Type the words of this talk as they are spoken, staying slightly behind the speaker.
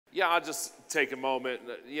Yeah, I'll just take a moment.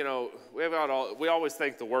 You know, we always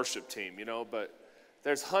thank the worship team, but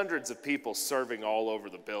there's hundreds of people serving all over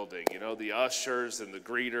the building. The ushers and the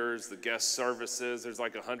greeters, the guest services. There's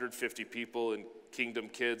like 150 people in Kingdom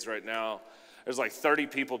Kids right now. There's like 30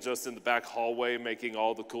 people just in the back hallway making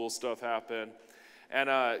all the cool stuff happen. And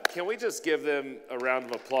can we just give them a round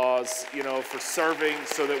of applause, for serving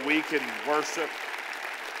so that we can worship?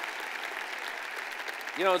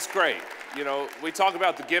 It's great. We talk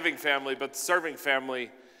about the giving family, but the serving family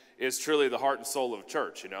is truly the heart and soul of a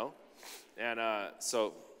church, And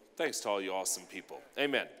so thanks to all you awesome people.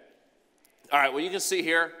 Amen. All right, well, you can see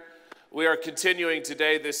here, we are continuing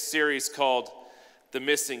today this series called The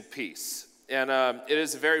Missing Piece. And it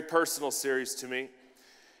is a very personal series to me.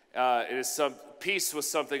 Peace was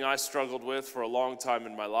something I struggled with for a long time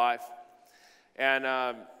in my life. And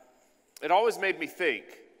it always made me think.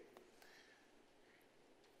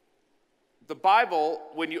 The Bible,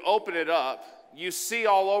 when you open it up, you see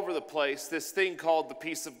all over the place this thing called the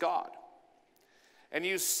peace of God. And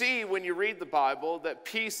you see when you read the Bible that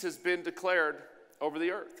peace has been declared over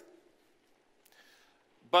the earth.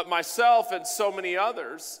 But myself and so many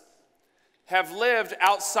others have lived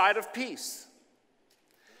outside of peace.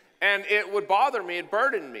 And it would bother me, it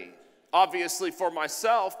burdened me, obviously for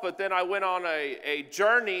myself, but then I went on a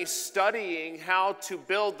journey studying how to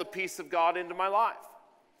build the peace of God into my life.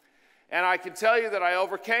 And I can tell you that I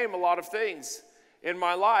overcame a lot of things in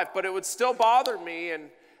my life, but it would still bother me and,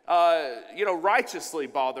 righteously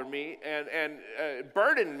bother me and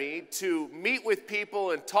burden me to meet with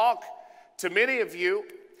people and talk to many of you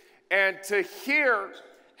and to hear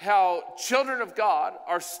how children of God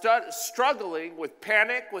are struggling with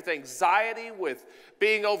panic, with anxiety, with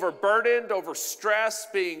being overburdened,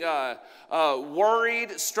 overstressed, being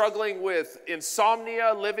worried, struggling with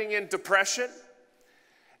insomnia, living in depression.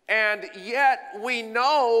 And yet we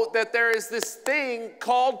know that there is this thing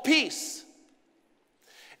called peace.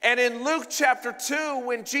 And in Luke chapter 2,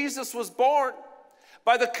 when Jesus was born,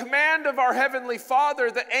 by the command of our Heavenly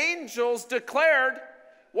Father, the angels declared,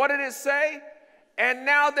 what did it say? And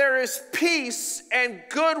now there is peace and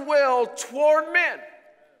goodwill toward men.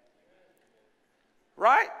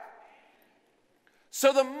 Right?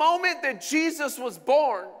 So the moment that Jesus was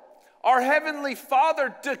born, our Heavenly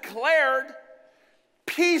Father declared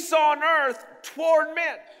peace on earth toward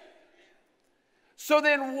men. So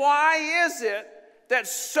then why is it that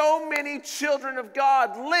so many children of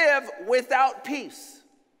God live without peace?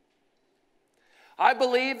 I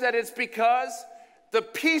believe that it's because the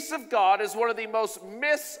peace of God is one of the most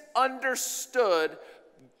misunderstood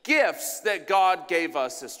gifts that God gave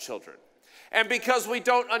us as children. And because we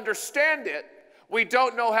don't understand it, we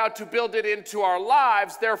don't know how to build it into our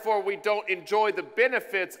lives, therefore we don't enjoy the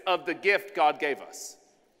benefits of the gift God gave us.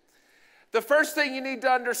 The first thing you need to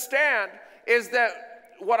understand is that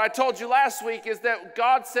what I told you last week is that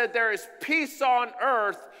God said there is peace on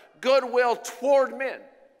earth, goodwill toward men.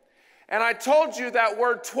 And I told you that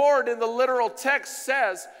word toward in the literal text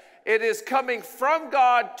says it is coming from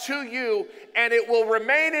God to you and it will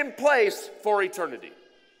remain in place for eternity.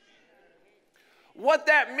 What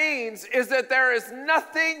that means is that there is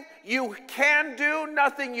nothing you can do,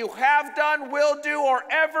 nothing you have done, will do, or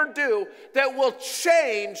ever do that will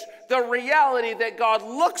change the reality that God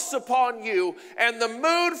looks upon you, and the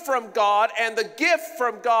mood from God and the gift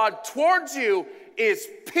from God towards you is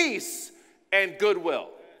peace and goodwill.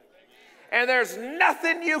 And there's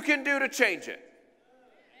nothing you can do to change it.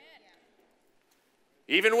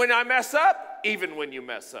 Even when I mess up, even when you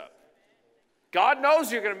mess up. God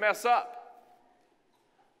knows you're going to mess up.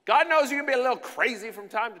 God knows you're going to be a little crazy from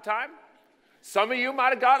time to time. Some of you might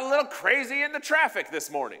have gotten a little crazy in the traffic this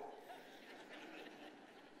morning.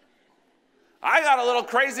 I got a little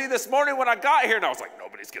crazy this morning when I got here, and I was like,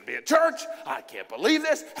 nobody's going to be at church. I can't believe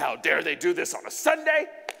this. How dare they do this on a Sunday?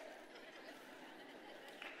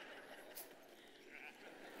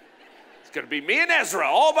 It's going to be me and Ezra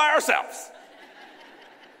all by ourselves.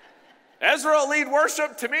 Ezra will lead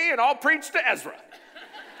worship to me, and I'll preach to Ezra.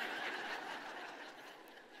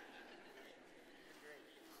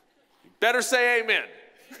 Better say amen.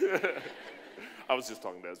 I was just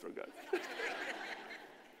talking to Ezra, guys.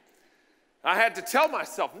 I had to tell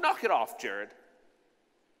myself, knock it off, Jared.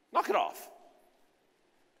 Knock it off.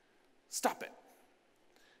 Stop it.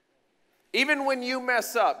 Even when you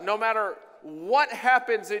mess up, no matter what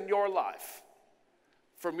happens in your life,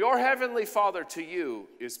 from your Heavenly Father to you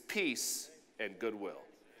is peace and goodwill.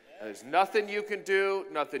 There's nothing you can do,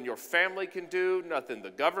 nothing your family can do, nothing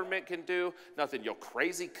the government can do, nothing your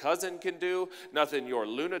crazy cousin can do, nothing your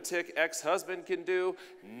lunatic ex-husband can do,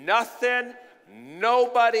 nothing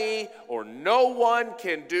nobody or no one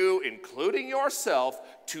can do, including yourself,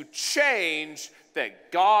 to change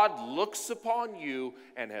that God looks upon you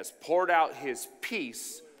and has poured out his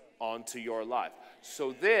peace onto your life.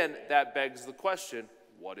 So then that begs the question,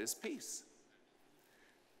 what is peace?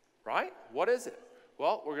 Right? What is it?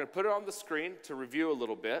 Well, we're going to put it on the screen to review a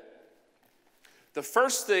little bit. The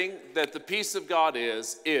first thing that the peace of God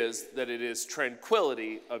is that it is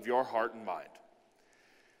tranquility of your heart and mind.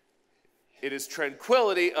 It is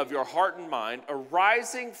tranquility of your heart and mind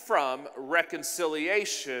arising from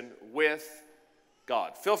reconciliation with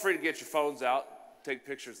God. Feel free to get your phones out, take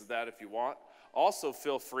pictures of that if you want. Also,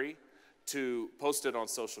 feel free to post it on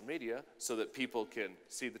social media so that people can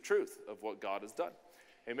see the truth of what God has done.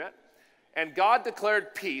 Amen? And God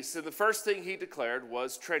declared peace, and the first thing he declared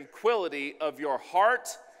was tranquility of your heart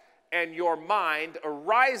and your mind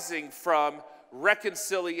arising from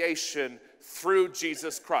reconciliation through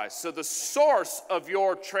Jesus Christ. So the source of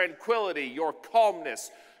your tranquility, your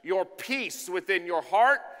calmness, your peace within your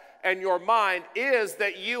heart and your mind is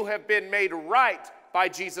that you have been made right by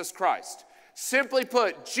Jesus Christ. Simply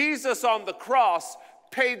put, Jesus on the cross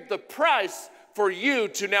paid the price for you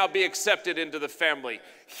to now be accepted into the family.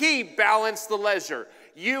 He balanced the ledger.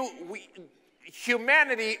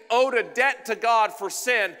 Humanity owed a debt to God for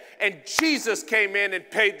sin, and Jesus came in and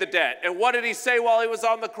paid the debt. And what did he say while he was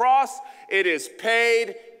on the cross? It is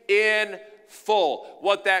paid in full.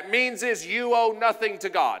 What that means is you owe nothing to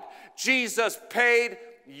God. Jesus paid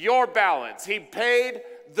your balance. He paid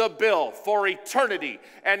the bill for eternity.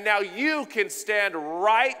 And now you can stand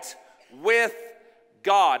right with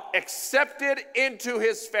God, accepted into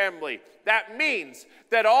his family. That means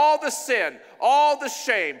that all the sin, all the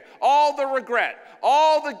shame, all the regret,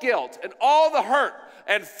 all the guilt, and all the hurt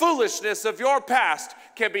and foolishness of your past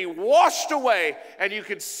can be washed away, and you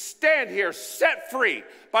can stand here set free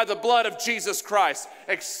by the blood of Jesus Christ,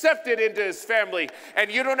 accepted into his family.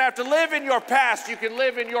 And you don't have to live in your past. You can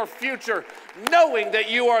live in your future, knowing that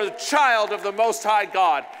you are the child of the Most High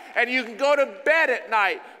God. And you can go to bed at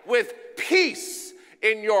night with peace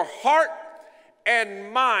in your heart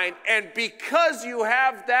and mind. And because you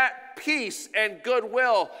have that peace and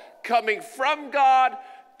goodwill coming from God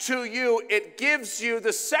to you, it gives you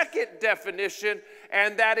the second definition,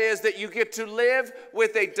 and that is that you get to live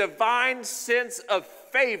with a divine sense of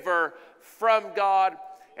favor from God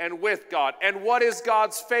and with God. And what is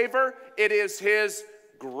God's favor? It is his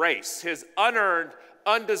grace, his unearned,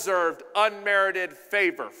 undeserved, unmerited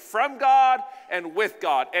favor from God and with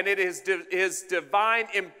God. And it is his divine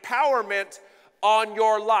empowerment on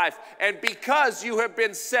your life. And because you have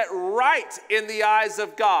been set right in the eyes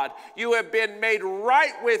of God, you have been made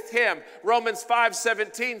right with him. Romans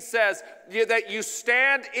 5:17 says that you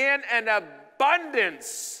stand in an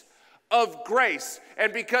abundance of grace.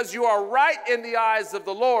 And because you are right in the eyes of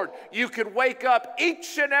the Lord, you can wake up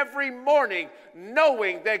each and every morning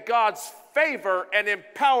knowing that God's favor and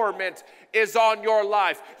empowerment is on your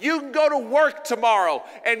life. You can go to work tomorrow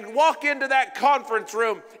and walk into that conference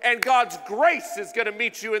room, and God's grace is going to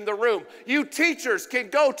meet you in the room. You teachers can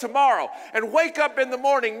go tomorrow and wake up in the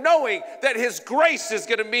morning knowing that his grace is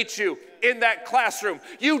going to meet you in that classroom.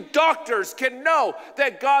 You doctors can know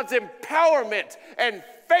that God's empowerment and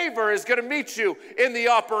favor is going to meet you in the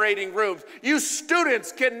operating rooms. You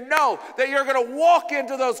students can know that you're going to walk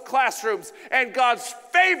into those classrooms and God's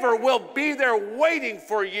favor will be there waiting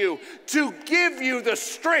for you to give you the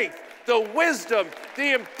strength, the wisdom,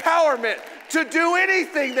 the empowerment to do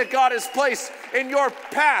anything that God has placed in your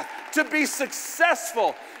path to be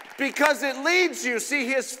successful, because it leads you. See,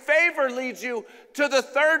 his favor leads you to the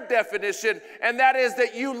third definition, and that is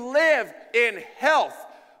that you live in health,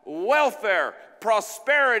 welfare,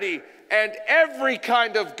 prosperity, and every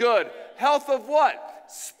kind of good. Health of what?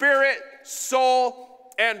 Spirit,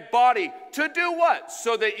 soul, and body. To do what?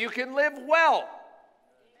 So that you can live well.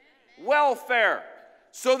 Welfare.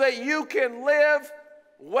 So that you can live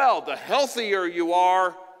well. The healthier you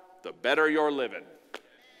are, the better you're living.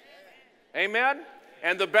 Amen?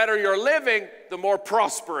 And the better you're living, the more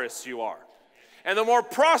prosperous you are. And the more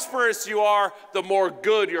prosperous you are, the more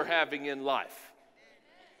good you're having in life.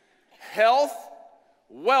 Health,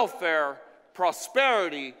 welfare,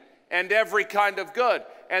 prosperity, and every kind of good.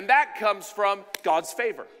 And that comes from God's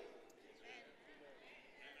favor.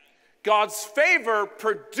 God's favor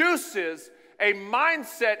produces a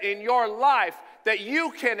mindset in your life that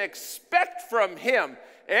you can expect from him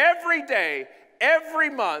every day, every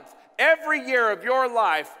month, every year of your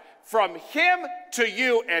life, from him to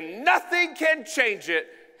you, and nothing can change it.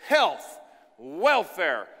 Health,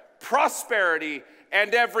 welfare, prosperity,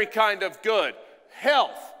 and every kind of good.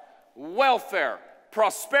 Health, welfare,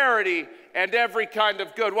 prosperity, and every kind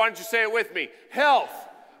of good. Why don't you say it with me? Health,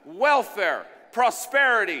 welfare,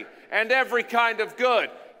 prosperity, and every kind of good.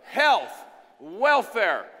 Health,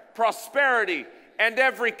 welfare, prosperity, and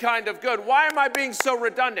every kind of good. Why am I being so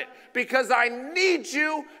redundant? Because I need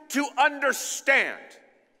you to understand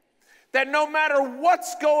that no matter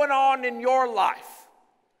what's going on in your life,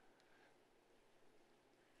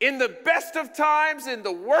 in the best of times, in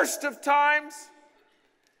the worst of times,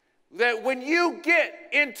 that when you get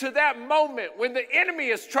into that moment when the enemy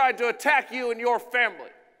has tried to attack you and your family,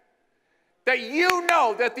 that you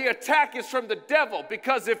know that the attack is from the devil,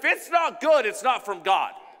 because if it's not good, it's not from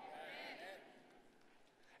God.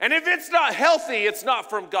 And if it's not healthy, it's not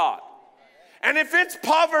from God. And if it's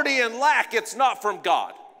poverty and lack, it's not from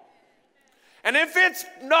God. And if it's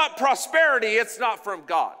not prosperity, it's not from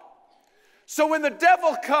God. So when the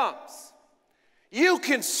devil comes, you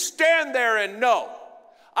can stand there and know,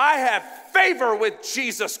 I have favor with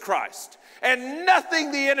Jesus Christ, and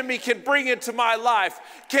nothing the enemy can bring into my life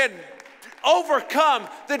can overcome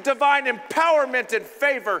the divine empowerment and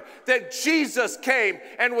favor that Jesus came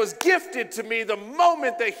and was gifted to me the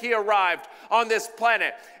moment that he arrived on this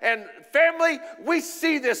planet. And family, we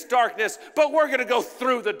see this darkness, but we're going to go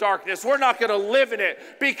through the darkness. We're not going to live in it,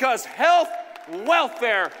 because health,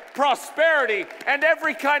 welfare, prosperity, and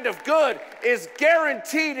every kind of good is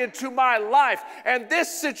guaranteed into my life. And this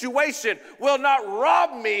situation will not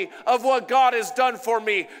rob me of what God has done for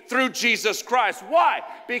me through Jesus Christ. Why?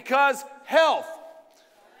 Because health,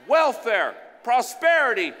 welfare,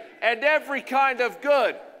 prosperity, and every kind of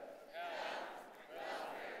good.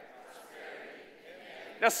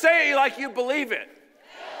 Now say it like you believe it.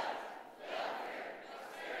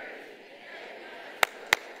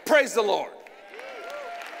 Praise the Lord.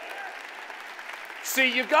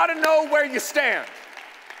 See, you've got to know where you stand.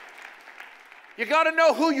 You got to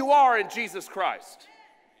know who you are in Jesus Christ.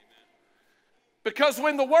 Because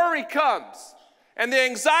when the worry comes, and the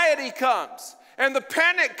anxiety comes, and the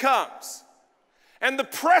panic comes, and the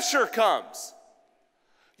pressure comes,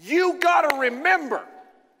 you got to remember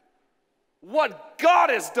what God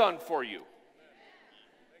has done for you.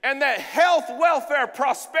 And that health, welfare,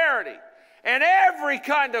 prosperity, and every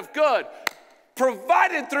kind of good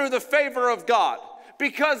provided through the favor of God,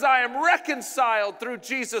 because I am reconciled through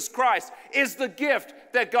Jesus Christ, is the gift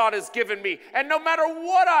that God has given me. And no matter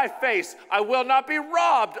what I face, I will not be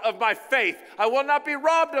robbed of my faith. I will not be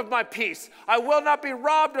robbed of my peace. I will not be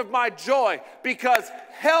robbed of my joy, because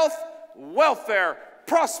health, welfare,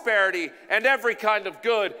 prosperity, and every kind of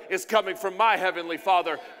good is coming from my Heavenly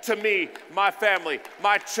Father to me, my family,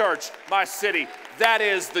 my church, my city. That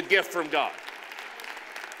is the gift from God.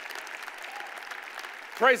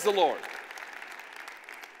 Praise the Lord.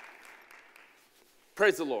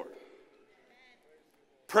 Praise the Lord.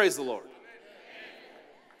 Praise the Lord.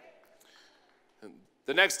 And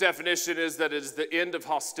the next definition is that it is the end of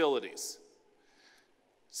hostilities.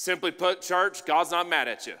 Simply put, church, God's not mad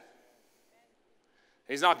at you.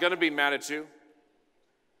 He's not going to be mad at you.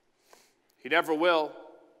 He never will.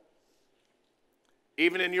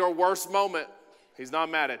 Even in your worst moment, he's not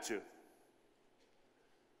mad at you.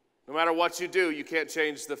 No matter what you do, you can't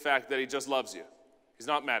change the fact that he just loves you. He's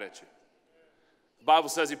not mad at you. The Bible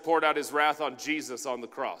says he poured out his wrath on Jesus on the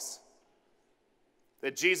cross.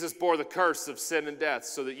 That Jesus bore the curse of sin and death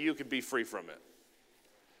so that you could be free from it.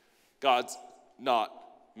 God's not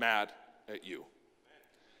mad at you.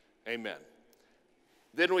 Amen.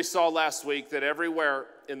 Then we saw last week that everywhere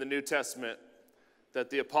in the New Testament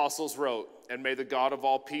that the apostles wrote, and may the God of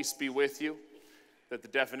all peace be with you, that the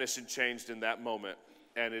definition changed in that moment.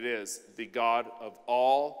 And it is the God of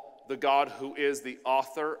all, the God who is the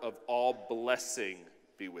author of all blessing,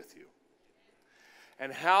 be with you.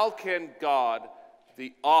 And how can God,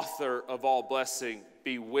 the author of all blessing,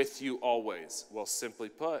 be with you always? Well, simply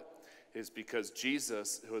put, is because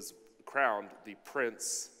Jesus was crowned the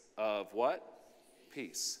Prince of what?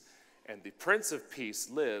 Peace. And the Prince of Peace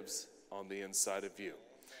lives on the inside of you.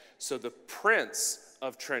 So the Prince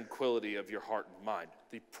of tranquility of your heart and mind,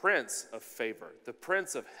 the Prince of favor, the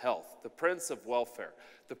Prince of health, the Prince of welfare,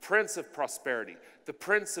 the Prince of prosperity, the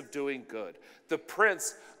Prince of doing good, the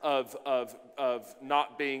Prince of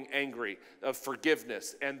not being angry, of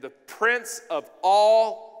forgiveness, and the Prince of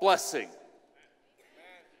all blessing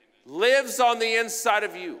lives on the inside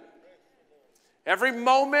of you. Every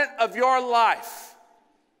moment of your life,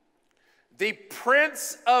 the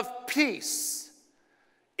Prince of Peace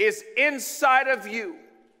is inside of you,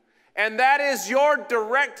 and that is your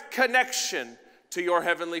direct connection to your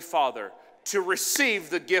Heavenly Father to receive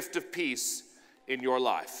the gift of peace in your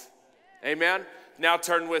life. Amen? Now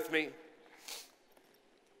turn with me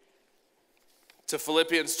to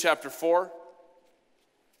Philippians chapter 4.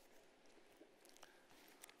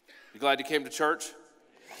 You glad you came to church?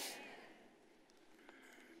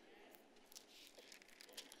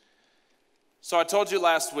 So I told you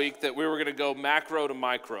last week that we were going to go macro to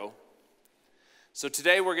micro. So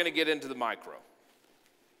today we're going to get into the micro.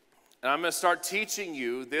 And I'm going to start teaching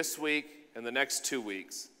you this week and the next 2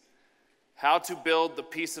 weeks how to build the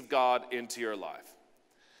peace of God into your life.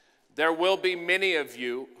 There will be many of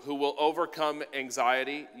you who will overcome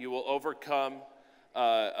anxiety. You will overcome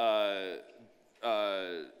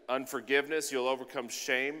unforgiveness. You'll overcome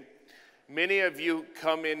shame. Many of you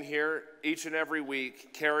come in here each and every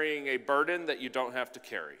week carrying a burden that you don't have to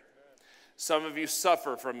carry. Some of you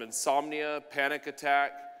suffer from insomnia, panic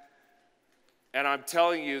attack, and I'm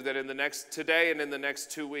telling you that today and in the next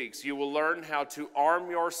 2 weeks, you will learn how to arm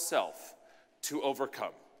yourself to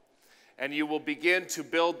overcome. And you will begin to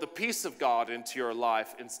build the peace of God into your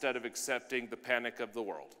life instead of accepting the panic of the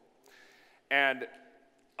world. And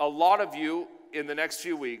a lot of you in the next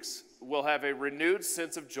few weeks will have a renewed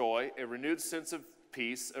sense of joy, a renewed sense of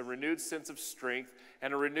peace, a renewed sense of strength,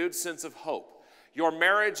 and a renewed sense of hope. Your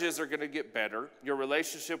marriages are going to get better. Your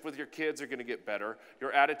relationship with your kids are going to get better.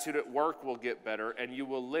 Your attitude at work will get better, and you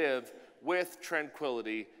will live with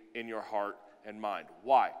tranquility in your heart and mind.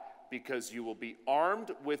 Why? Because you will be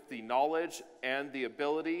armed with the knowledge and the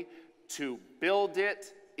ability to build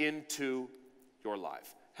it into your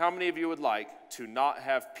life. How many of you would like to not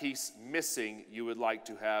have peace missing? You would like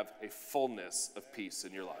to have a fullness of peace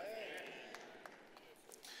in your life.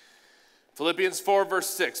 Philippians 4 verse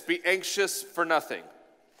 6, be anxious for nothing,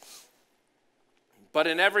 but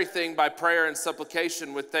in everything by prayer and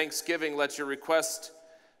supplication with thanksgiving let your request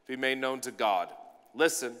be made known to God.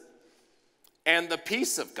 Listen, and the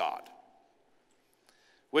peace of God,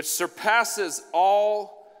 which surpasses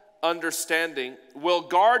all understanding, will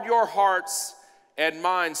guard your hearts and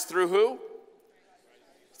minds through who?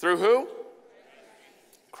 Through who?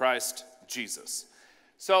 Christ Jesus.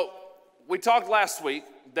 So we talked last week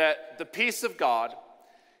that the peace of God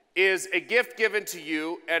is a gift given to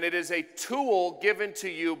you, and it is a tool given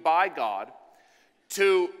to you by God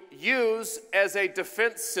to use as a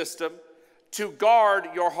defense system to guard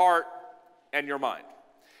your heart and your mind.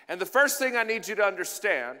 And the first thing I need you to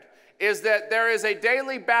understand is that there is a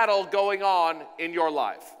daily battle going on in your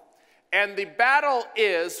life. And the battle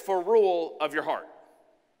is for rule of your heart.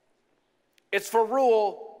 It's for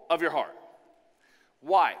rule of your heart.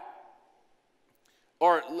 Why?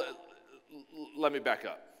 Or let me back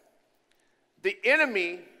up. The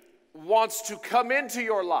enemy wants to come into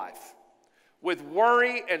your life with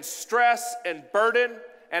worry and stress and burden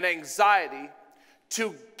and anxiety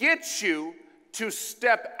to get you to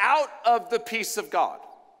step out of the peace of God.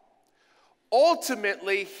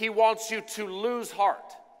 Ultimately, he wants you to lose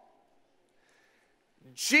heart.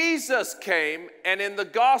 Jesus came, and in the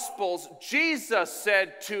Gospels, Jesus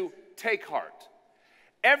said to take heart.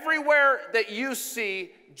 Everywhere that you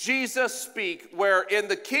see Jesus speak, where in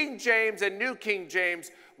the King James and New King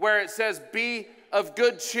James, where it says be of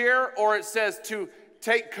good cheer, or it says to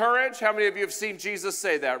take courage. How many of you have seen Jesus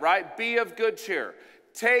say that, right? Be of good cheer.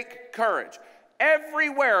 Take courage.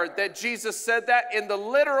 Everywhere that Jesus said that, in the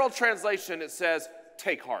literal translation, it says,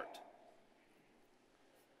 take heart.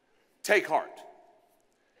 Take heart.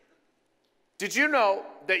 Did you know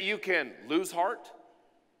that you can lose heart?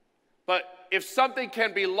 But if something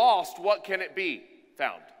can be lost, what can it be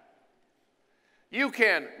found? You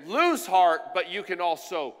can lose heart, but you can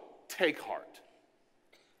also take heart.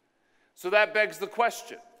 So that begs the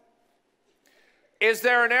question. Is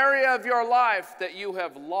there an area of your life that you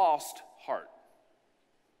have lost heart?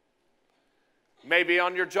 Maybe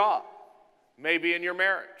on your job, maybe in your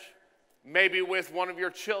marriage, maybe with one of your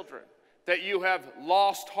children, that you have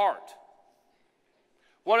lost heart.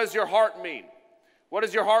 What does your heart mean? What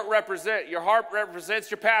does your heart represent? Your heart represents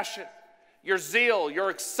your passion, your zeal, your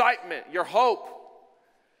excitement, your hope,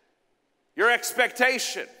 your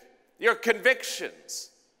expectation, your convictions.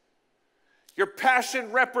 Your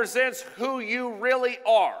passion represents who you really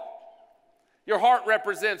are. Your heart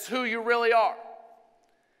represents who you really are.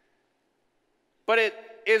 But it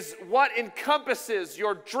is what encompasses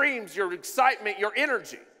your dreams, your excitement, your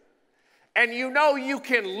energy. And you know you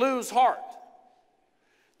can lose heart.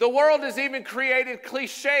 The world has even created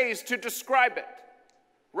cliches to describe it,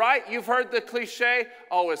 right? You've heard the cliche,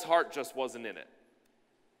 oh, his heart just wasn't in it.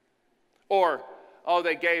 Or, oh,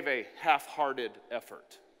 they gave a half-hearted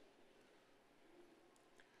effort.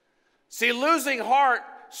 See, losing heart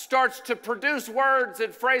starts to produce words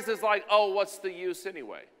and phrases like, oh, what's the use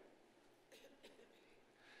anyway?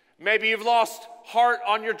 Maybe you've lost heart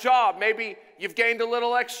on your job. Maybe you've gained a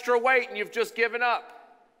little extra weight and you've just given up.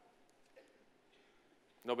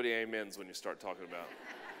 Nobody amens when you start talking about it.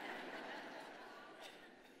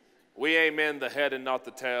 We amen the head and not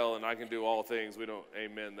the tail, and I can do all things. We don't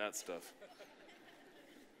amen that stuff.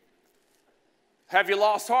 Have you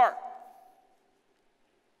lost heart?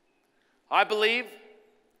 I believe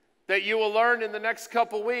that you will learn in the next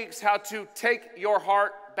couple weeks how to take your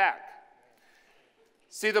heart back.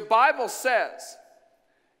 See, the Bible says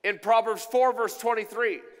in Proverbs 4, verse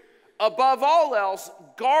 23, above all else,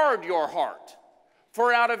 guard your heart,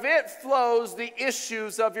 for out of it flows the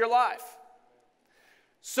issues of your life.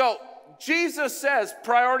 So Jesus says,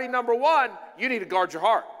 priority number one, you need to guard your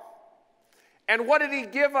heart. And what did he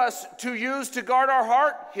give us to use to guard our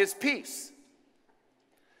heart? His peace.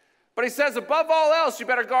 But he says, above all else, you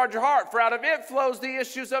better guard your heart, for out of it flows the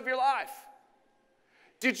issues of your life.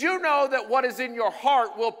 Did you know that what is in your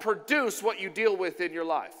heart will produce what you deal with in your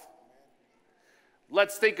life?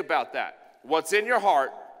 Let's think about that. What's in your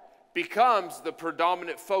heart becomes the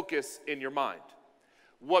predominant focus in your mind.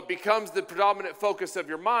 What becomes the predominant focus of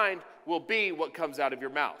your mind will be what comes out of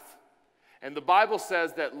your mouth. And the Bible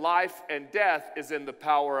says that life and death is in the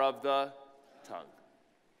power of the tongue.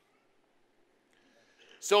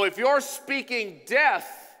 So if you're speaking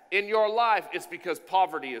death in your life, it's because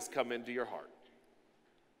poverty has come into your heart.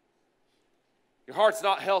 Your heart's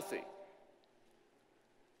not healthy,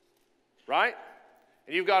 right?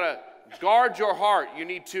 And you've got to guard your heart. You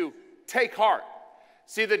need to take heart.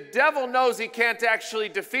 See, the devil knows he can't actually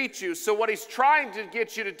defeat you, so what he's trying to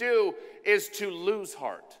get you to do is to lose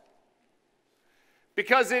heart.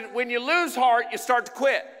 Because when you lose heart, you start to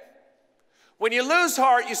quit. When you lose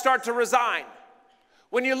heart, you start to resign.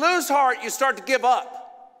 When you lose heart, you start to give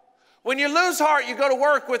up. When you lose heart, you go to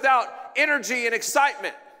work without energy and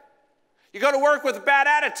excitement. You go to work with a bad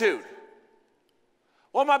attitude.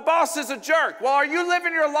 Well, my boss is a jerk. Well, are you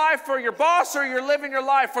living your life for your boss, or you're living your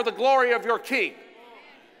life for the glory of your king?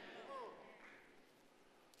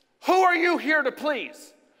 Who are you here to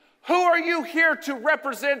please? Who are you here to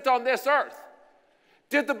represent on this earth?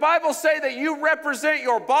 Did the Bible say that you represent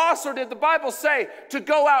your boss, or did the Bible say to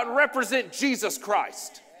go out and represent Jesus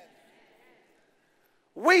Christ?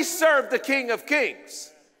 We serve the King of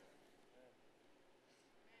Kings.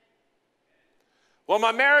 Well,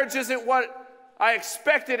 my marriage isn't what I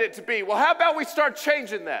expected it to be. Well, how about we start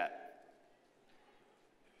changing that?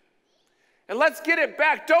 And let's get it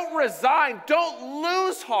back. Don't resign. Don't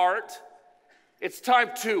lose heart. It's time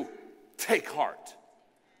to take heart.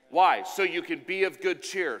 Why? So you can be of good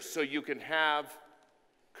cheer, so you can have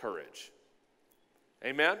courage.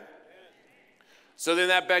 Amen? So then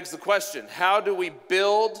that begs the question, how do we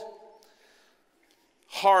build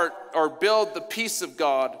heart, or build the peace of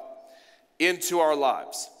God into our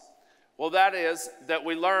lives? Well, that is that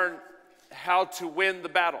we learn how to win the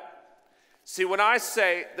battle. See, when I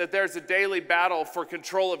say that there's a daily battle for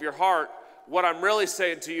control of your heart, what I'm really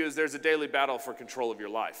saying to you is there's a daily battle for control of your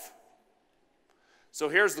life. So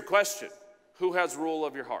here's the question. Who has rule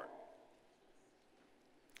of your heart?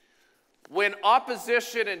 When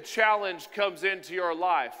opposition and challenge comes into your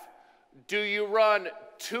life, do you run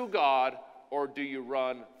to God or do you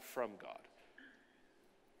run from God?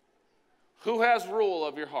 Who has rule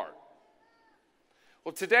of your heart?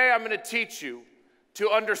 Well, today I'm going to teach you to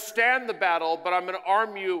understand the battle, but I'm going to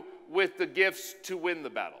arm you with the gifts to win the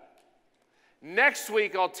battle. Next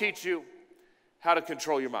week, I'll teach you how to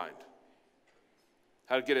control your mind.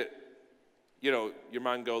 How to get it, your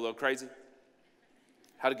mind go a little crazy.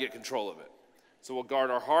 How to get control of it. So we'll guard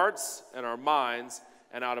our hearts and our minds,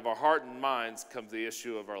 and out of our heart and minds comes the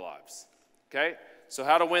issue of our lives. Okay? So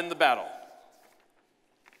how to win the battle.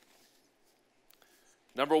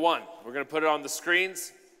 Number one, we're going to put it on the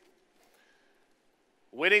screens.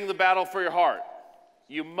 Winning the battle for your heart.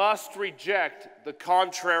 You must reject the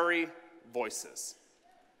contrary voices.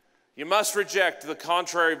 You must reject the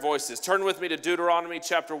contrary voices. Turn with me to Deuteronomy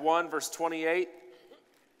chapter 1, verse 28.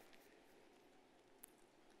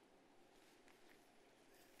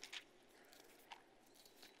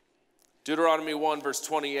 Deuteronomy 1, verse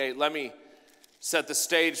 28. Let me set the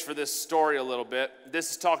stage for this story a little bit.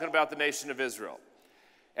 This is talking about the nation of Israel.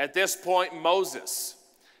 At this point, Moses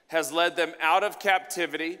has led them out of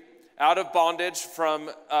captivity, out of bondage from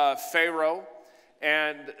Pharaoh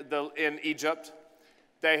and in Egypt.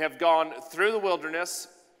 They have gone through the wilderness,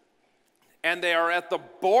 and they are at the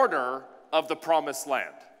border of the promised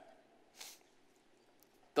land.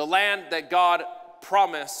 The land that God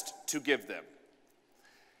promised to give them.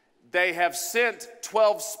 They have sent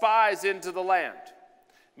 12 spies into the land.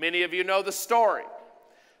 Many of you know the story.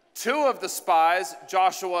 2 of the spies,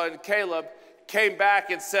 Joshua and Caleb, came back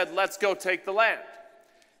and said, let's go take the land.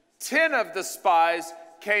 10 of the spies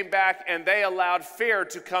came back and they allowed fear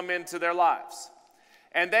to come into their lives.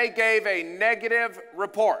 And they gave a negative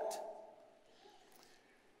report.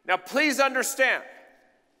 Now, please understand,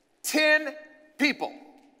 10 people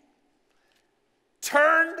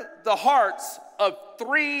turned the hearts of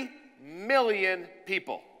 3 million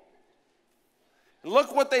people.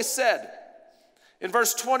 Look what they said in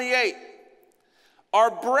verse 28.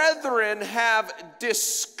 Our brethren have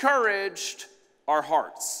discouraged our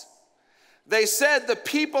hearts. They said, the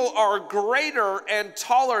people are greater and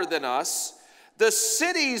taller than us. The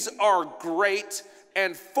cities are great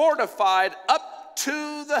and fortified up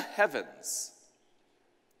to the heavens.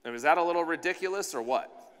 Now, is that a little ridiculous or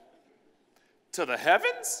what? To the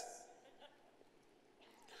heavens?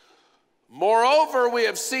 Moreover, we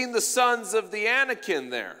have seen the sons of the Anakim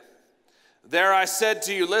there. There I said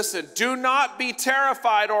to you, listen, do not be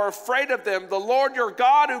terrified or afraid of them. The Lord your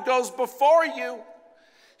God who goes before you,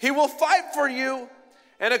 he will fight for you.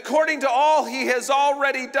 And according to all he has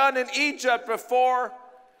already done in Egypt before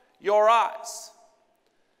your eyes.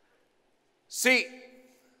 See,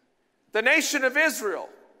 the nation of Israel,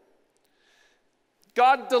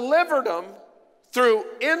 God delivered them through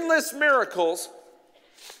endless miracles,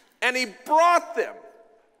 and he brought them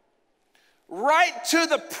right to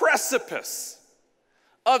the precipice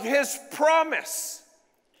of his promise.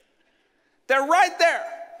 They're right there.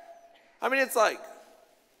 I mean, it's like,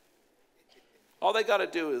 all they got to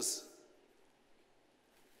do is,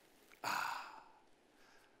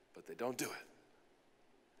 but they don't do it.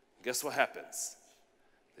 Guess what happens?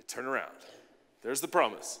 They turn around. There's the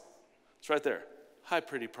promise. It's right there. Hi,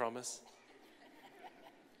 pretty promise.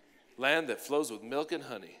 Land that flows with milk and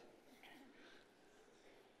honey.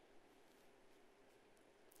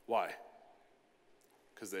 Why?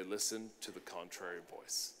 Because they listen to the contrary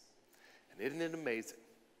voice. And isn't it amazing?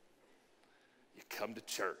 You come to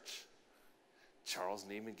church. Charles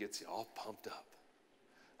Neiman gets you all pumped up.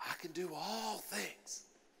 I can do all things.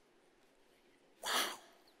 Wow.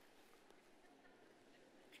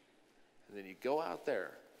 And then you go out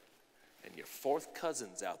there, and your 4th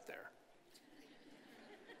cousin's out there.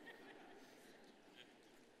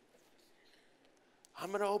 I'm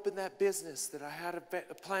going to open that business that I had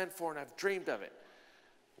a plan for and I've dreamed of it.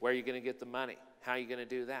 Where are you going to get the money? How are you going to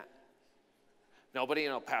do that? Nobody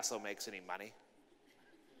in El Paso makes any money.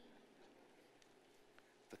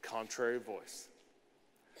 The contrary voice.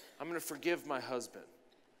 I'm going to forgive my husband.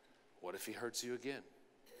 What if he hurts you again?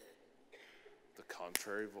 The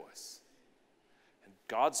contrary voice. And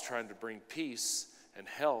God's trying to bring peace and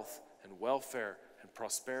health and welfare and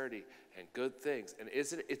prosperity and good things. And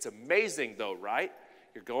it's amazing though, right?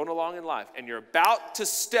 You're going along in life and you're about to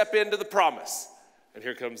step into the promise. And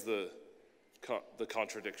here comes the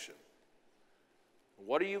contradiction.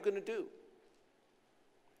 What are you going to do?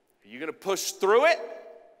 Are you going to push through it?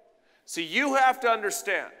 See, you have to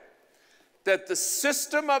understand that the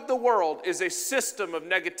system of the world is a system of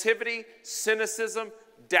negativity, cynicism,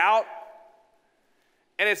 doubt,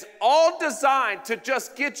 and it's all designed to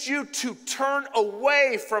just get you to turn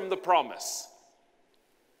away from the promise.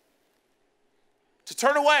 To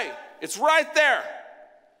turn away. It's right there.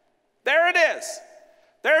 There it is.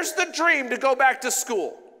 There's the dream to go back to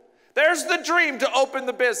school. There's the dream to open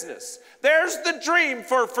the business. There's the dream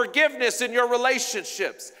for forgiveness in your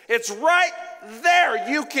relationships. It's right there.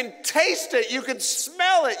 You can taste it. You can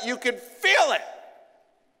smell it. You can feel it.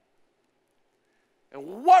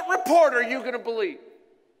 And what report are you going to believe?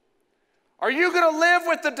 Are you going to live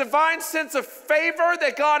with the divine sense of favor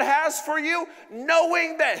that God has for you,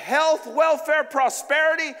 knowing that health, welfare,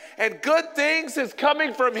 prosperity, and good things is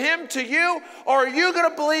coming from him to you? Or are you going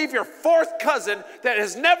to believe your 4th cousin that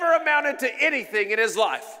has never amounted to anything in his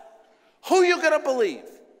life? Who are you going to believe?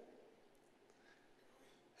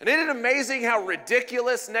 And isn't it amazing how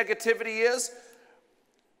ridiculous negativity is?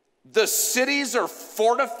 The cities are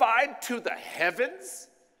fortified to the heavens.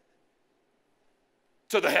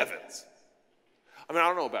 To the heavens. I mean, I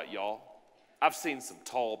don't know about y'all. I've seen some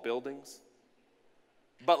tall buildings.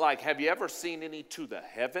 But like, have you ever seen any to the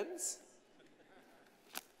heavens?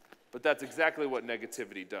 But that's exactly what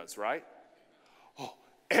negativity does, right? Oh,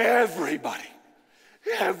 everybody's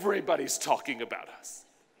talking about us.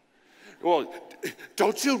 Well,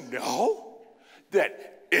 don't you know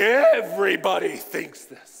that everybody thinks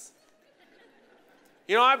this?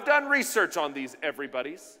 You know, I've done research on these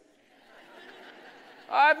everybody's.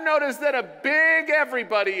 I've noticed that a big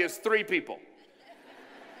everybody is 3 people.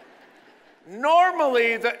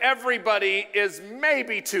 Normally, the everybody is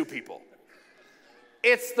maybe 2 people.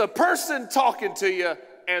 It's the person talking to you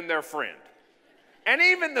and their friend. And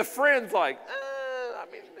even the friend's like,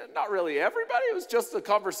 not really everybody. It was just a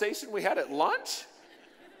conversation we had at lunch.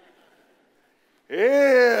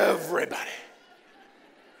 Everybody.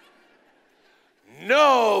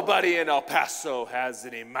 Nobody in El Paso has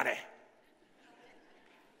any money.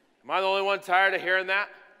 Am I the only one tired of hearing that?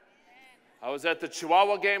 I was at the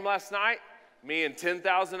Chihuahua game last night. Me and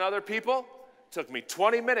 10,000 other people. Took me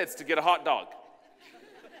 20 minutes to get a hot dog.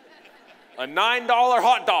 A $9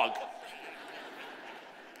 hot dog.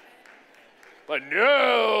 But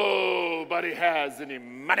nobody has any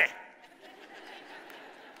money.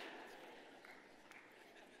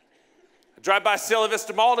 I drive by Sierra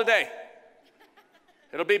Vista Mall today.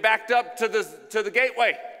 It'll be backed up to the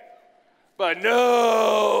gateway. But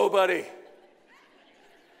nobody.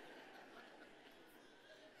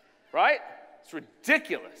 Right? It's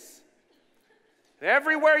ridiculous.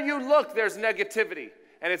 Everywhere you look, there's negativity.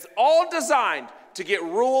 And it's all designed to get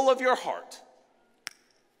rule of your heart.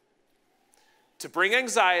 To bring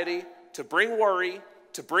anxiety, to bring worry,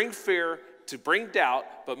 to bring fear, to bring doubt,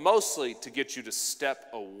 but mostly to get you to step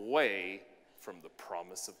away from the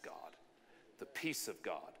promise of God, the peace of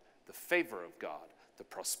God, the favor of God, the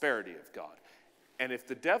prosperity of God. And if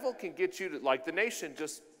the devil can get you to, like the nation,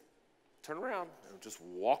 just turn around and just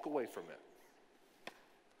walk away from it.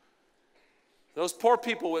 Those poor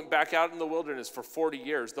people went back out in the wilderness for 40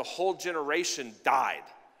 years. The whole generation died,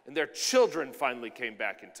 and their children finally came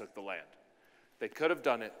back and took the land. They could have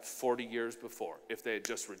done it 40 years before if they had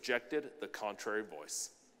just rejected the contrary voice.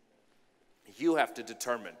 You have to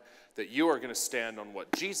determine that you are going to stand on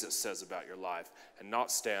what Jesus says about your life and not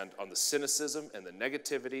stand on the cynicism and the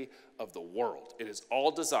negativity of the world. It is all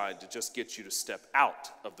designed to just get you to step out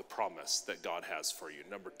of the promise that God has for you.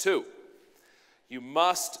 Number 2, you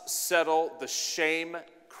must settle the shame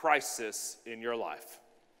crisis in your life.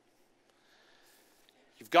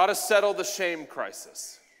 You've got to settle the shame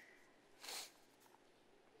crisis.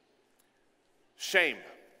 Shame.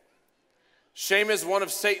 Shame is one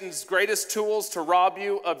of Satan's greatest tools to rob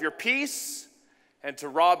you of your peace and to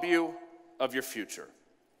rob you of your future.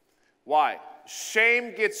 Why?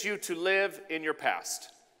 Shame gets you to live in your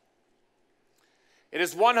past. It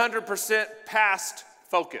is 100% past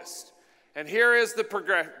focused. And here is the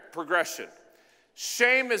progression.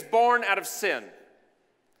 Shame is born out of sin.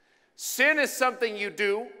 Sin is something you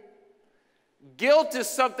do. Guilt is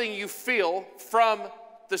something you feel from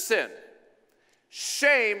the sin.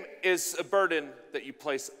 Shame is a burden that you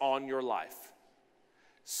place on your life.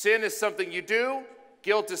 Sin is something you do.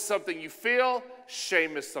 Guilt is something you feel.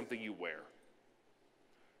 Shame is something you wear.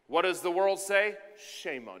 What does the world say?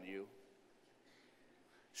 Shame on you.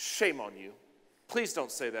 Shame on you. Please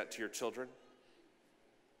don't say that to your children.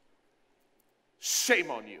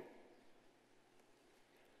 Shame on you.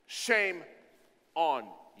 Shame on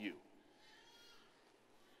you.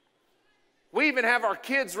 We even have our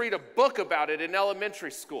kids read a book about it in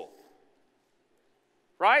elementary school.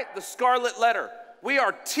 Right? The Scarlet Letter. We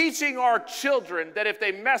are teaching our children that if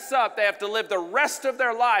they mess up, they have to live the rest of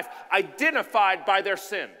their life identified by their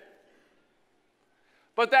sin.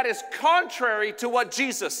 But that is contrary to what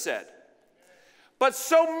Jesus said. But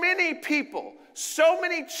so many people, so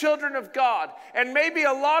many children of God, and maybe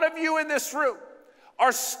a lot of you in this room,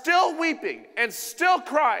 are still weeping and still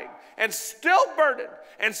crying and still burdened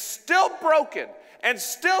and still broken and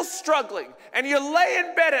still struggling, and you lay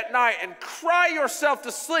in bed at night and cry yourself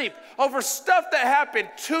to sleep over stuff that happened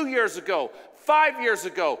 2 years ago, 5 years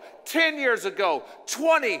ago, 10 years ago,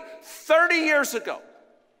 20, 30 years ago.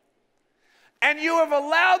 And you have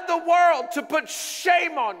allowed the world to put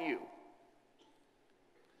shame on you.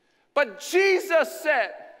 But Jesus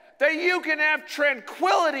said that you can have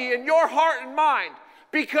tranquility in your heart and mind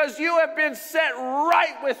because you have been set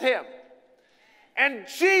right with Him. And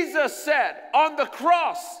Jesus said on the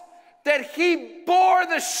cross that He bore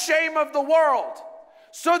the shame of the world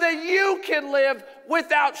so that you can live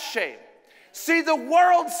without shame. See, the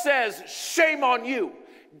world says, shame on you.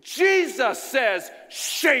 Jesus says,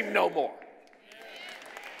 shame no more.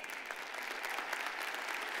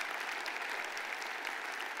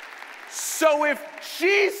 So if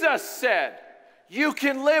Jesus said you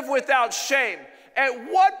can live without shame, at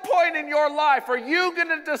what point in your life are you going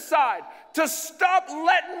to decide to stop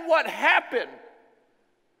letting what happened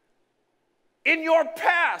in your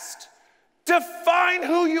past define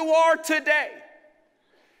who you are today?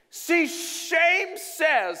 See, shame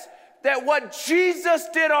says that what Jesus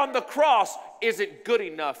did on the cross isn't good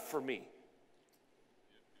enough for me.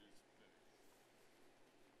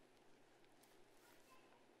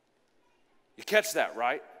 You catch that,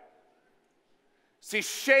 right? See,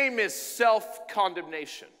 shame is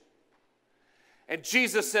self-condemnation. And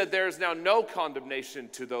Jesus said, there is now no condemnation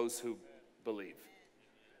to those who believe.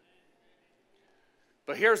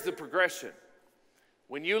 But here's the progression.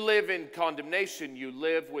 When you live in condemnation, you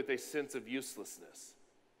live with a sense of uselessness.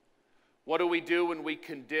 What do we do when we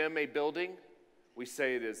condemn a building? We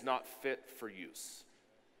say it is not fit for use.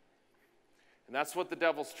 And that's what the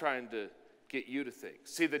devil's trying to get you to think.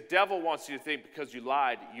 See, the devil wants you to think because you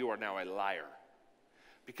lied, you are now a liar.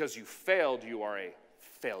 Because you failed, you are a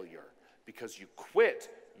failure. Because you quit,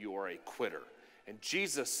 you are a quitter. And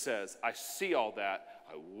Jesus says, I see all that,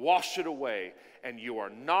 I wash it away, and you are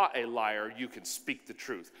not a liar, you can speak the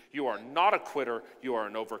truth. You are not a quitter, you are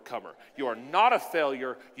an overcomer. You are not a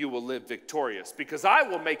failure, you will live victorious. Because I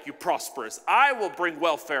will make you prosperous. I will bring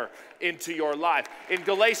welfare into your life. In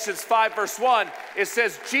Galatians 5 verse 1, it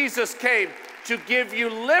says, Jesus came to give you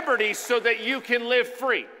liberty so that you can live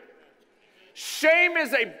free. Shame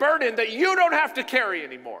is a burden that you don't have to carry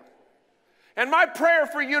anymore. And my prayer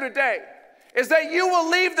for you today is that you will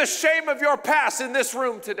leave the shame of your past in this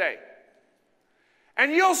room today.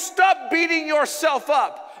 And you'll stop beating yourself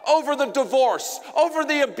up over the divorce, over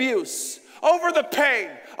the abuse, over the pain,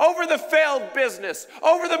 over the failed business,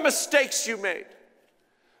 over the mistakes you made.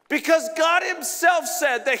 Because God himself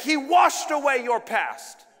said that he washed away your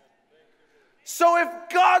past. So if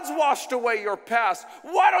God's washed away your past,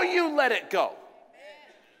 why don't you let it go?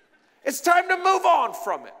 It's time to move on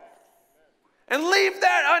from it. And leave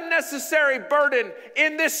that unnecessary burden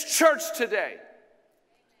in this church today.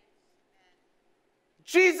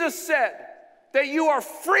 Jesus said that you are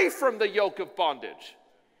free from the yoke of bondage.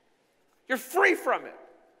 You're free from it.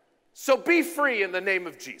 So be free in the name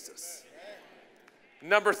of Jesus.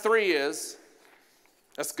 Number 3 is,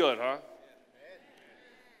 that's good, huh?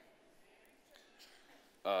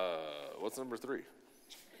 What's number 3?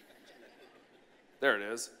 There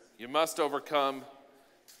it is. You must overcome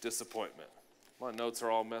disappointment. My notes are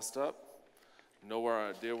all messed up. No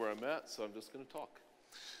idea where I'm at, so I'm just going to talk.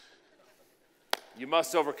 You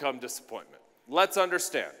must overcome disappointment. Let's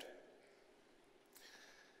understand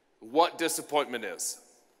what disappointment is.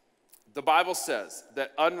 The Bible says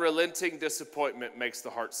that unrelenting disappointment makes the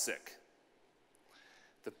heart sick.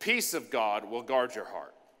 The peace of God will guard your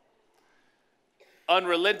heart.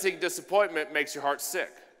 Unrelenting disappointment makes your heart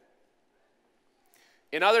sick.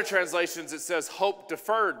 In other translations, it says hope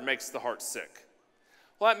deferred makes the heart sick.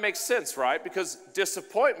 Well, that makes sense, right? Because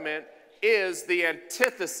disappointment is the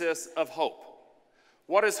antithesis of hope.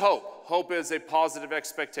 What is hope? Hope is a positive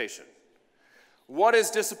expectation. What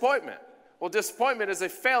is disappointment? Well, disappointment is a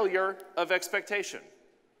failure of expectation,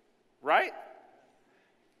 right?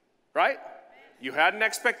 Right? You had an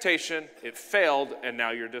expectation, it failed, and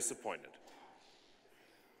now you're disappointed.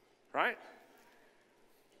 Right?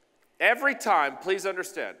 Every time, please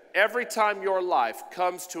understand, every time your life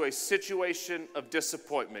comes to a situation of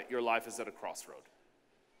disappointment, your life is at a crossroad.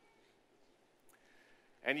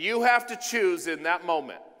 And you have to choose in that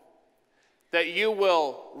moment that you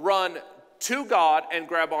will run to God and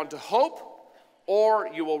grab onto hope, or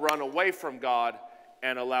you will run away from God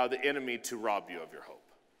and allow the enemy to rob you of your hope.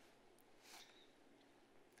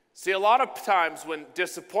 See, a lot of times when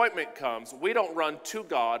disappointment comes, we don't run to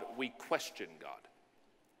God, we question God.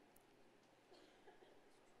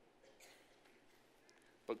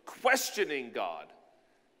 But questioning God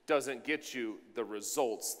doesn't get you the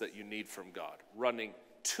results that you need from God. Running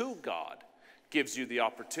to God gives you the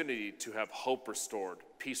opportunity to have hope restored,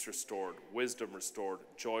 peace restored, wisdom restored,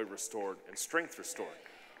 joy restored, and strength restored.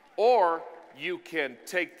 Or you can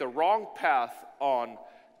take the wrong path on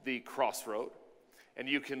the crossroad, and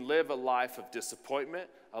you can live a life of disappointment,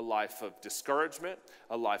 a life of discouragement,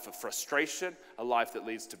 a life of frustration, a life that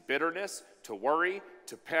leads to bitterness, to worry,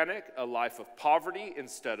 to panic, a life of poverty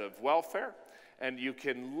instead of welfare, and you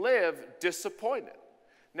can live disappointed.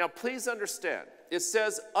 Now, please understand, it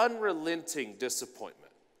says unrelenting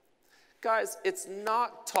disappointment. Guys, it's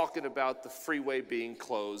not talking about the freeway being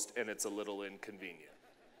closed and it's a little inconvenient.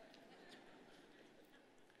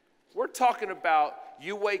 We're talking about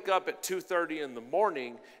you wake up at 2:30 in the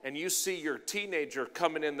morning and you see your teenager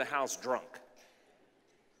coming in the house drunk.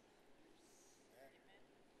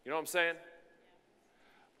 You know what I'm saying?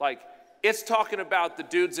 Like, it's talking about the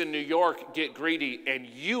dudes in New York get greedy and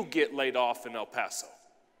you get laid off in El Paso.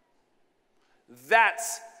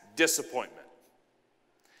 That's disappointment.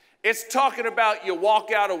 It's talking about you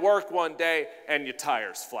walk out of work one day and your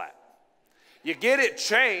tire's flat. You get it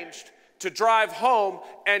changed to drive home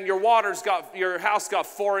and your house got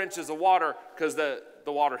 4 inches of water because the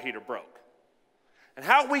water heater broke. And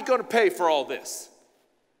how are we going to pay for all this?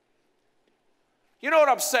 You know what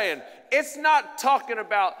I'm saying? It's not talking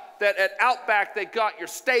about that at Outback they got your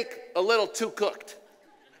steak a little too cooked.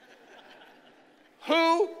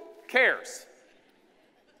 Who cares?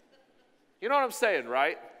 You know what I'm saying,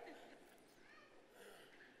 right?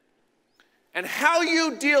 And how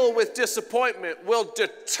you deal with disappointment will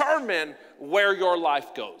determine where your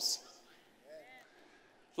life goes.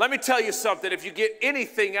 Let me tell you something. If you get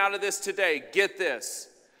anything out of this today, get this.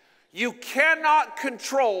 You cannot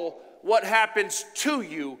control what happens to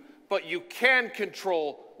you, but you can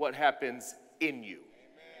control what happens in you.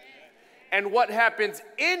 And what happens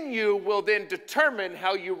in you will then determine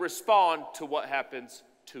how you respond to what happens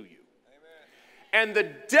to you. And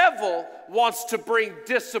the devil wants to bring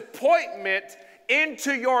disappointment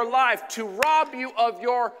into your life to rob you of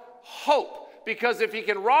your hope. Because if he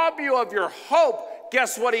can rob you of your hope,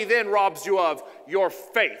 guess what he then robs you of? Your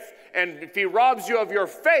faith. And if he robs you of your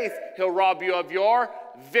faith, he'll rob you of your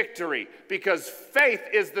victory. Because faith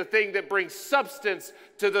is the thing that brings substance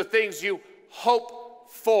to the things you hope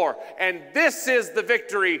for. And this is the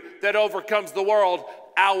victory that overcomes the world,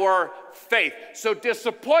 our faith. So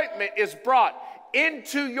disappointment is brought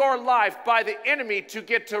into your life by the enemy to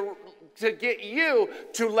get you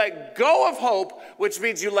to let go of hope, which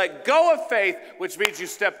means you let go of faith, which means you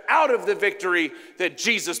step out of the victory that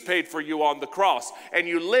Jesus paid for you on the cross, and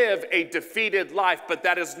you live a defeated life. But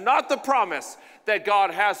that is not the promise that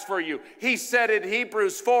God has for you. He said in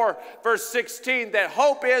Hebrews 4, verse 16, that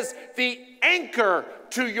hope is the anchor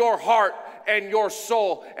to your heart and your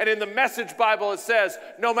soul. And in the Message Bible, it says,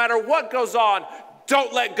 no matter what goes on,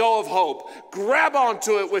 don't let go of hope. Grab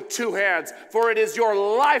onto it with two hands, for it is your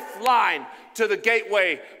lifeline to the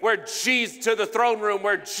gateway to the throne room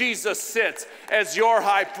where Jesus sits as your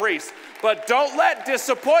high priest. But don't let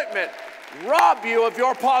disappointment rob you of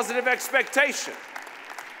your positive expectation.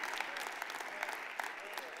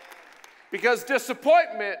 Because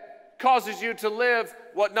disappointment causes you to live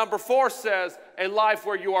what number 4 says, a life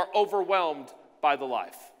where you are overwhelmed by the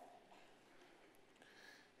life.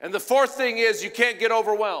 And the 4th thing is you can't get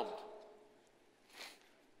overwhelmed.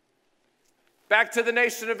 Back to the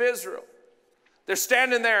nation of Israel. They're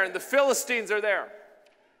standing there and the Philistines are there.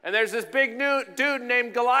 And there's this big dude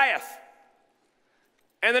named Goliath.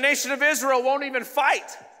 And the nation of Israel won't even fight.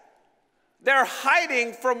 They're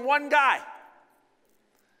hiding from one guy.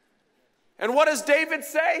 And what does David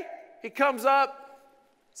say? He comes up,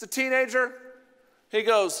 it's a teenager. He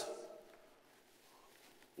goes,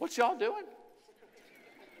 "What y'all doing?"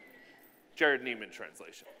 Jared Neiman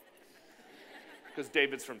translation. Because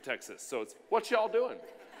David's from Texas, so it's, "What y'all doing?"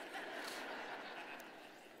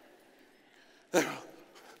 And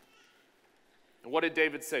what did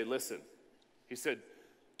David say? Listen, he said,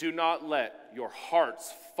 "Do not let your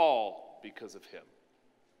hearts fall because of him."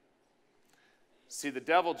 See, the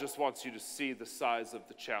devil just wants you to see the size of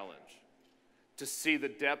the challenge, to see the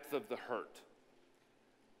depth of the hurt.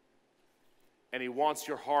 And he wants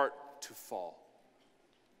your heart to fall.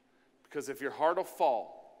 Because if your heart will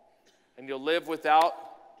fall and you'll live without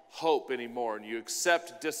hope anymore and you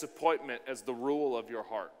accept disappointment as the rule of your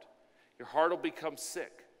heart will become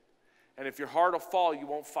sick. And if your heart will fall, you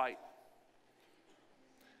won't fight.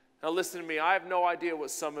 Now listen to me, I have no idea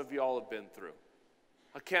what some of y'all have been through.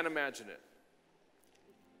 I can't imagine it.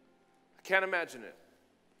 I can't imagine it.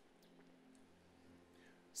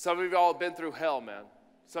 Some of y'all have been through hell, man.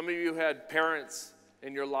 Some of you had parents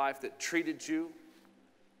in your life that treated you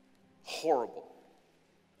horrible.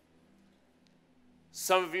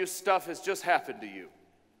 Some of you, stuff has just happened to you.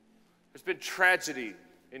 There's been tragedy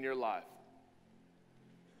in your life.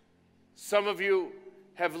 Some of you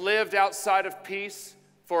have lived outside of peace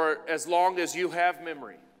for as long as you have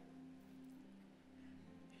memory.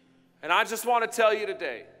 And I just want to tell you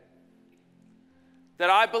today that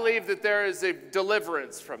I believe that there is a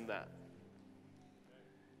deliverance from that.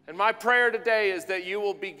 And my prayer today is that you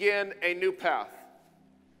will begin a new path.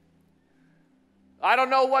 I don't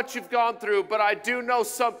know what you've gone through, but I do know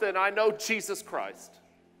something. I know Jesus Christ.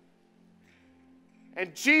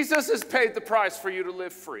 And Jesus has paid the price for you to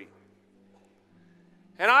live free.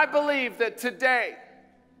 And I believe that today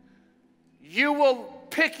you will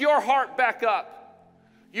pick your heart back up.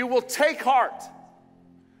 You will take heart.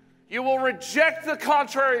 You will reject the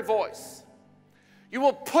contrary voice. You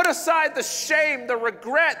will put aside the shame, the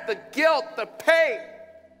regret, the guilt, the pain,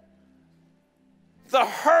 the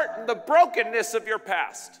hurt and the brokenness of your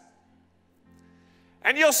past.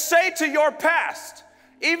 And you'll say to your past,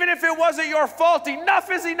 even if it wasn't your fault, enough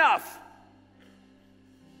is enough.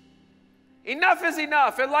 Enough is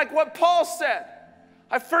enough. And like what Paul said,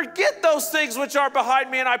 I forget those things which are behind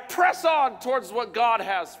me and I press on towards what God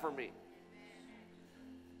has for me.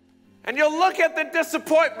 And you'll look at the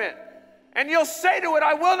disappointment and you'll say to it,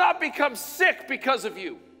 I will not become sick because of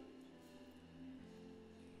you.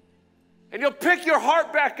 And you'll pick your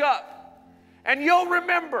heart back up and you'll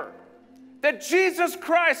remember that Jesus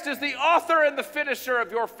Christ is the author and the finisher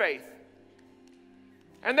of your faith.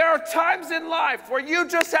 And there are times in life where you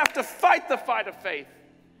just have to fight the fight of faith.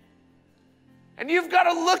 And you've got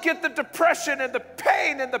to look at the depression and the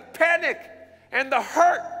pain and the panic and the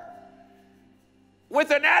hurt with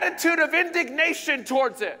an attitude of indignation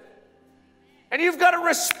towards it. And you've got to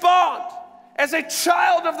respond as a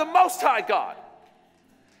child of the Most High God.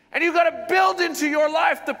 And you've got to build into your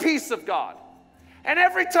life the peace of God. And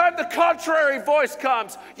every time the contrary voice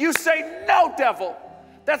comes, you say, no, devil,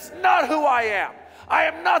 that's not who I am. I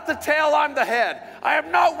am not the tail, I'm the head. I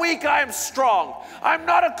am not weak, I am strong. I'm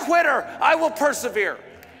not a quitter, I will persevere.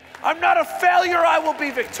 I'm not a failure, I will be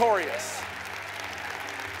victorious.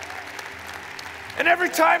 And every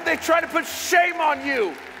time they try to put shame on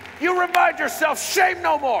you, you remind yourself, shame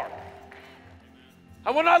no more.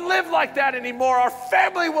 I will not live like that anymore. Our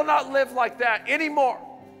family will not live like that anymore.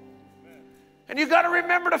 And you got to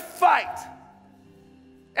remember to fight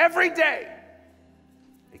every day.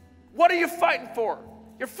 What are you fighting for?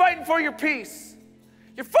 You're fighting for your peace.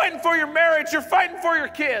 You're fighting for your marriage. You're fighting for your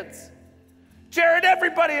kids. Jared,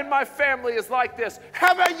 everybody in my family is like this.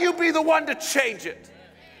 How about you be the one to change it?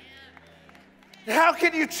 How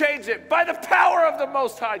can you change it? By the power of the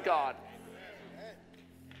Most High God.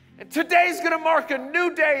 And today's going to mark a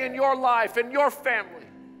new day in your life and your family.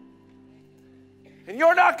 And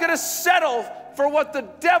you're not going to settle for what the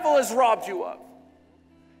devil has robbed you of.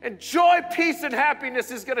 And joy, peace, and happiness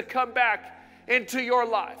is going to come back into your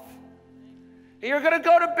life. And you're going to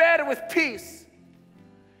go to bed with peace.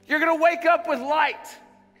 You're going to wake up with light.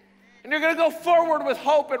 And you're going to go forward with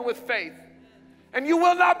hope and with faith. And you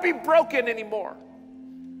will not be broken anymore.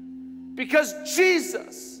 Because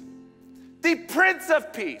Jesus, the Prince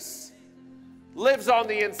of Peace, lives on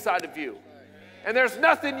the inside of you. And there's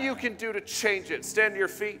nothing you can do to change it. Stand to your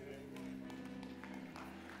feet.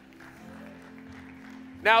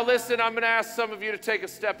 Now listen, I'm going to ask some of you to take a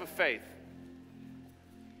step of faith.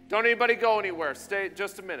 Don't anybody go anywhere. Stay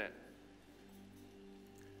just a minute.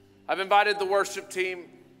 I've invited the worship team.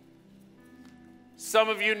 Some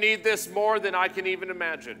of you need this more than I can even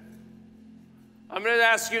imagine. I'm going to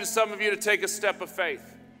ask some of you to take a step of faith.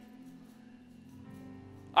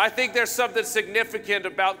 I think there's something significant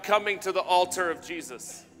about coming to the altar of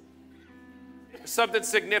Jesus. There's something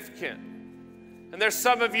significant. And there's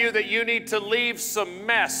some of you that you need to leave some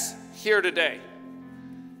mess here today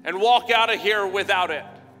and walk out of here without it.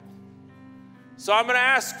 So I'm going to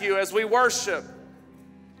ask you as we worship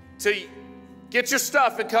to get your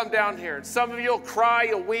stuff and come down here. And some of you will cry,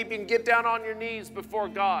 you'll weep, and get down on your knees before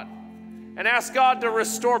God and ask God to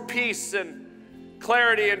restore peace and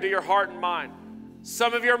clarity into your heart and mind.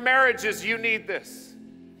 Some of your marriages, you need this.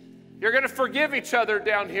 You're going to forgive each other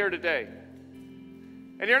down here today.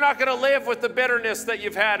 And you're not going to live with the bitterness that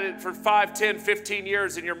you've had for 5, 10, 15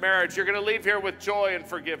 years in your marriage. You're going to leave here with joy and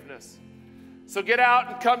forgiveness. So get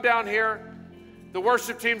out and come down here. The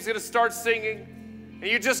worship team's going to start singing. And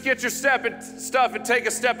you just get your stuff and take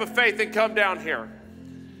a step of faith and come down here.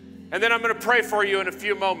 And then I'm going to pray for you in a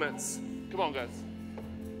few moments. Come on, guys.